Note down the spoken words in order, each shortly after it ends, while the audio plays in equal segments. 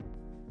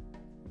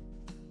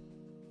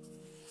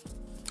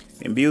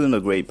In building a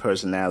great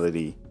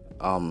personality,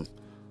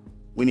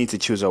 we need to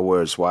choose our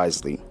words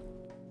wisely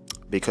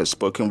because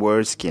spoken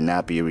words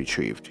cannot be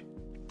retrieved.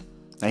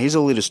 Now, here's a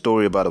little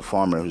story about a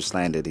farmer who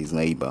slandered his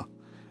neighbor.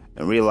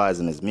 And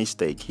realizing his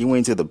mistake, he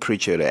went to the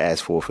preacher to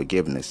ask for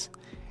forgiveness.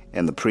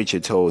 And the preacher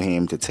told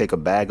him to take a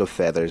bag of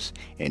feathers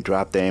and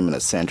drop them in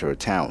the center of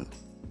town.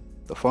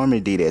 The farmer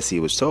did as he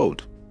was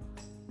told.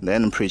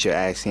 Then the preacher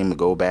asked him to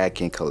go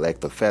back and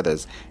collect the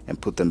feathers and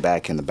put them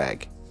back in the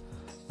bag.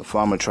 The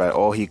farmer tried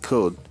all he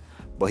could,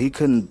 but he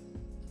couldn't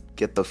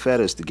get the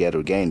feathers together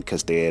again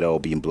because they had all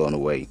been blown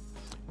away.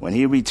 When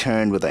he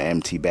returned with an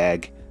empty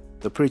bag,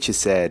 the preacher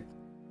said,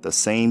 "The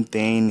same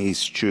thing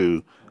is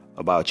true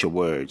about your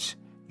words.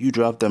 You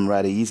drop them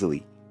rather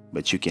easily,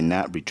 but you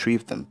cannot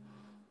retrieve them."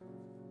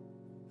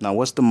 Now,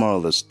 what's the moral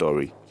of the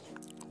story?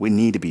 We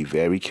need to be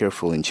very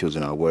careful in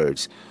choosing our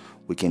words.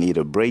 We can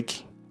either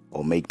break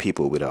or make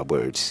people with our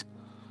words.